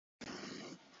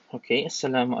Okay,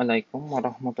 Assalamualaikum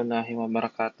warahmatullahi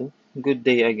wabarakatuh. Good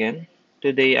day again.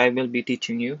 Today I will be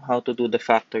teaching you how to do the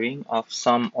factoring of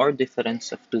sum or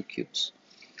difference of two cubes.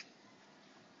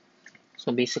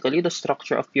 So basically the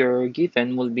structure of your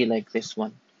given will be like this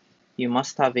one. You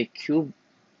must have a cube,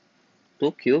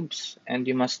 two cubes, and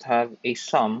you must have a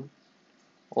sum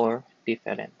or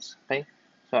difference. Okay?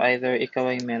 So either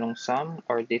ikaw ay merong sum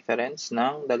or difference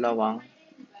ng dalawang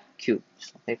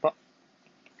cubes. Okay po?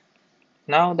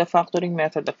 Now, the factoring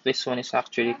method of this one is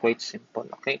actually quite simple,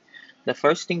 okay? The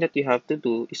first thing that you have to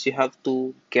do is you have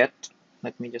to get,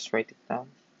 let me just write it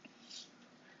down.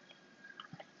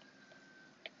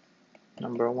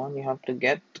 Number one, you have to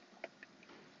get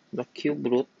the cube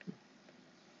root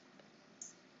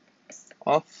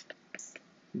of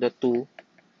the two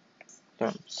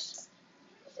terms.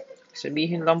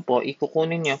 Sabihin lang po,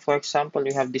 ikukunin nyo, for example,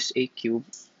 you have this a cube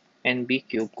and b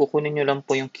cube, kukunin nyo lang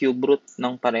po yung cube root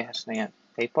ng parehas na yan.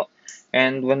 Okay po?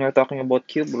 And when we're talking about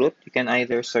cube root, you can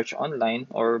either search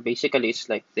online or basically it's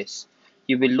like this.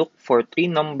 You will look for three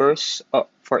numbers,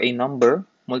 for a number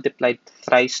multiplied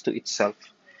thrice to itself.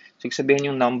 So,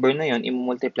 sabihin yung number na yun,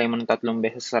 i-multiply mo ng tatlong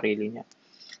beses sa sarili niya.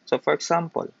 So, for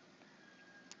example,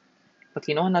 pag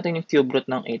kinuha natin yung cube root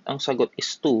ng 8, ang sagot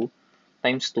is 2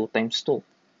 times 2 times 2.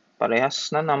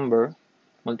 Parehas na number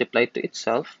multiplied to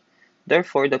itself.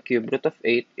 Therefore, the cube root of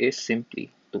 8 is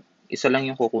simply 2. Isa lang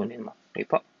yung kukunin mo. Okay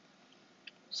po?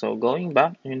 So, going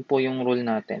back, yun po yung rule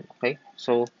natin. Okay?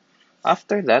 So,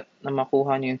 after that, na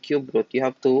makuha niyo yung cube root, you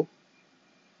have to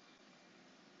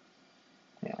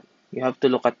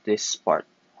look at this part.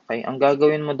 Okay? Ang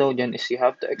gagawin mo daw dyan is you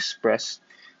have to express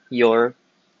your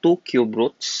two cube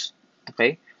roots,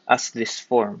 okay, as this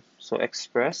form. So,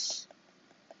 express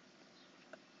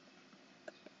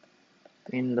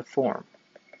in the form.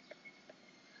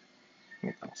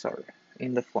 Sorry.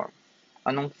 In the form.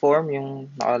 Anong form?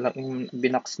 Yung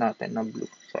binox natin na blue.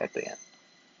 So, ito yan.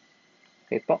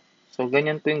 Okay po? So,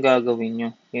 ganyan po yung gagawin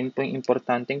nyo. Yan po yung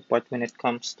importanteng part when it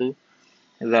comes to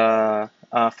the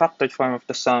factored form of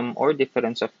the sum or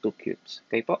difference of two cubes.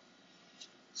 Okay po?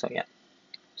 So, yeah.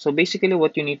 So, basically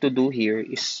what you need to do here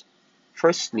is,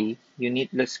 firstly,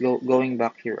 let's go going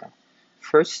back here.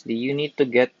 Firstly, you need to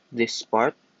get this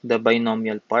part, the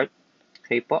binomial part.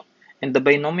 Okay po? And the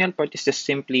binomial part is just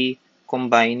simply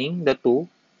combining the two.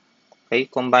 Okay?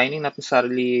 Combining, not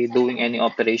necessarily doing any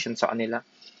operation sa kanila.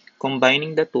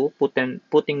 Combining the two,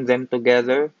 putting them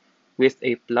together with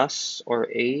a plus or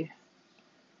a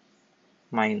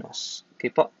minus. Okay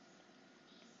po?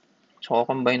 So,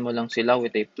 combine mo lang sila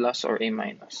with a plus or a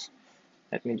minus.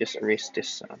 Let me just erase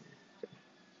this.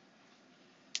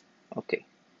 Okay.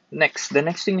 Next, the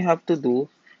next thing you have to do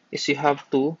is you have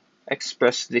to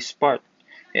express this part.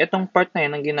 Itong part na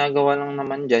yan, ang ginagawa lang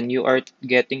naman dyan, you are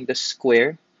getting the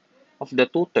square of the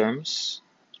two terms.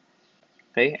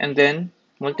 Okay? And then,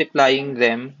 multiplying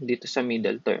them dito sa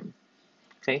middle term.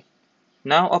 Okay?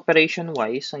 Now,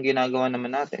 operation-wise, ang ginagawa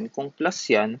naman natin, kung plus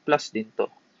yan, plus din to.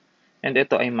 And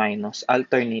ito ay minus.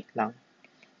 Alternate lang.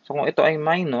 So, kung ito ay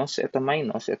minus, ito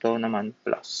naman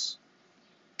plus.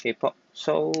 Okay po.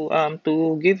 So,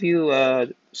 to give you a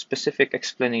specific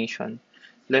explanation,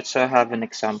 let's have an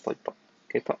example po.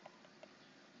 Okay po.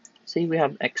 Say we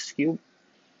have x cubed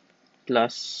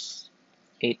plus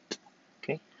 8.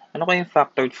 Okay. Ano kayang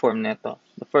factored form nito?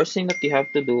 The first thing that you have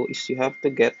to do is you have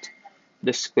to get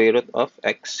the square root of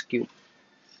x cubed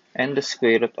and the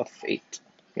square root of 8.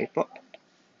 Okay po.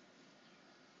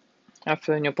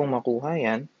 After nyo pong makuha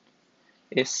yan,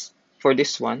 is for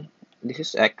this one, this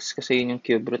is x kasi yun yung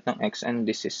cube root ng x and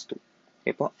this is 2.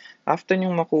 Okay po. After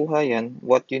nyo makuha yan,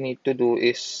 what you need to do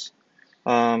is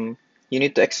you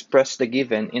need to express the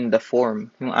given in the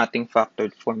form, yung ating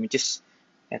factored form, which is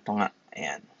eto nga.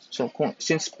 Ayan. So,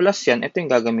 since plus yan, ito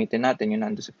yung gagamitin natin, yung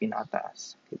nando sa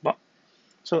pinakataas. Okay po.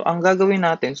 So, ang gagawin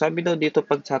natin, sabi daw dito,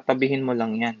 pag tatabihin mo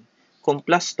lang yan. Kung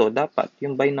plus to, dapat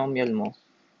yung binomial mo,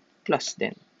 plus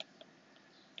din.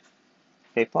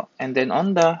 Okay po. And then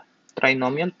on the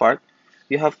trinomial part,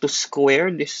 you have to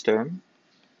square this term.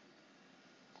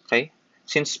 Okay?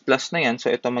 Since plus na yan,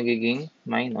 so ito magiging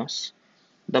minus.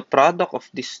 The product of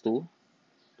these two,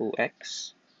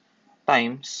 2x,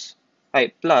 times,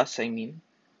 plus,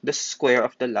 the square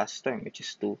of the last term, which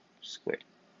is 2 squared.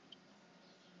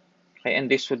 Okay?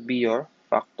 And this would be your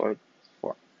factored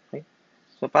form. Okay?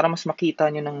 So, para mas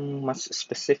makita nyo ng mas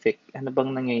specific, ano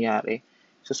bang nangyayari,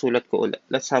 susulat ko ulit.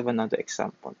 Let's have another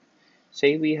example.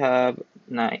 Say we have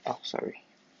 9,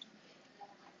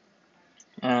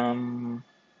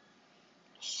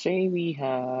 say we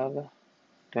have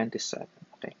 27,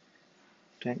 okay,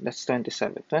 that's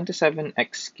 27.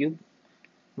 27x cubed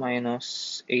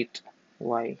minus 8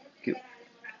 y cubed.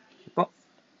 Po.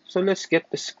 So let's get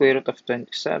the square root of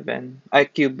 27.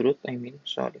 Cube root, I mean.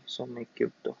 Sorry. So may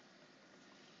cube to.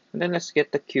 And then let's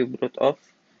get the cube root of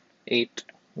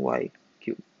 8y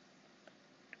cubed.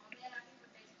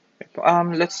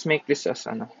 Let's make this as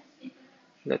ano.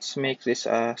 Let's make this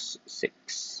as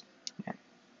 6. Yan.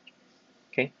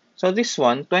 Okay. So this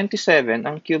one, 27,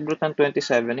 ang cube root ng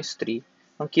 27 is 3.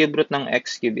 Ang cube root ng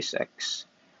x cube is x.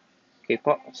 Okay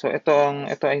po. So ito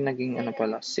ay naging ano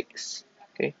pala,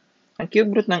 6. Okay. Ang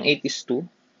cube root ng 8 is 2.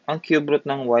 Ang cube root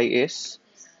ng y is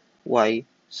y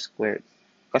squared.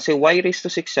 Kasi y raised to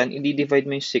 6 yan, i-divide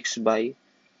mo yung 6 by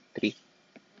 3.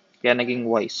 Kaya naging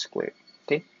y squared.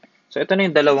 Okay? So ito na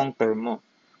yung dalawang term mo.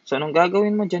 So anong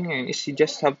gagawin mo dyan ngayon is you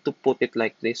just have to put it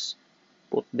like this.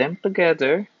 Put them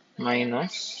together,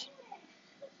 minus.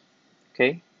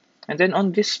 Okay? And then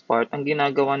on this part, ang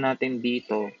ginagawa natin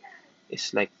dito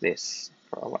is like this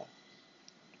for a while.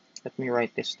 Let me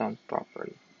write this down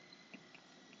properly.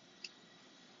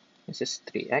 This is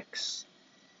 3x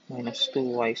minus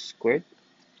 2y squared.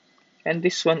 And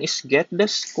this one is get the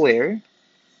square.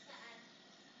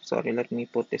 Sorry, let me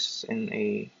put this in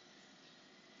a...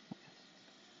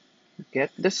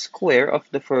 Get the square of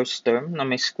the first term na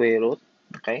may square root.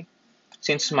 Okay?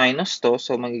 Since minus to,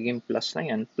 so magiging plus na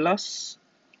yan. Plus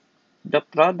the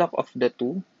product of the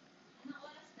two.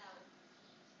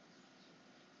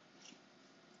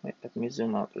 Wait, let me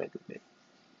zoom out a little bit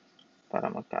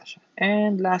para magkasya.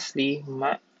 And lastly,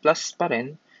 plus pa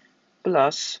rin,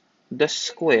 plus the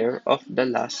square of the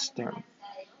last term.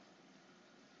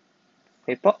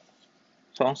 Okay po?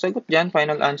 So, ang sagot dyan,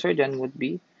 final answer dyan would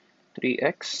be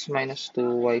 3x minus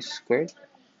 2y squared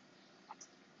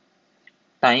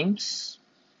times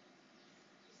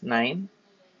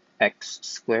 9x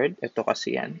squared. Ito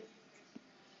kasi yan.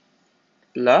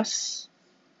 Plus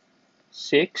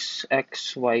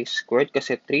 6xy squared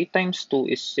kasi 3 times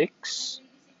 2 is 6.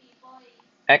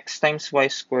 X times y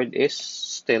squared is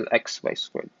still xy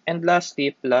squared. And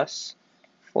lastly, plus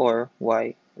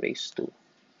 4y raised to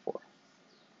 4.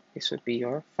 This would be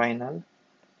your final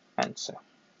answer.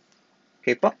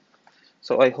 Okay po?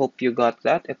 So I hope you got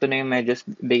that. Ito na yung medyo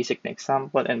basic na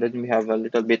example and then we have a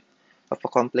little bit of a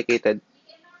complicated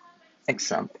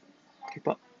example. Okay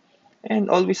po? And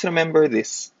always remember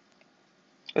this.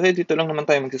 Kasi dito lang naman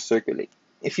tayo mag-circulate.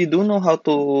 If you do know how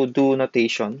to do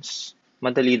notations,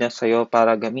 madali na sa'yo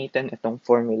para gamitin itong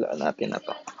formula natin na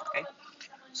to. Okay?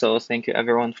 So, thank you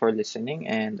everyone for listening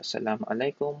and assalamu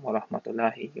alaikum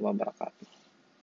warahmatullahi wabarakatuh.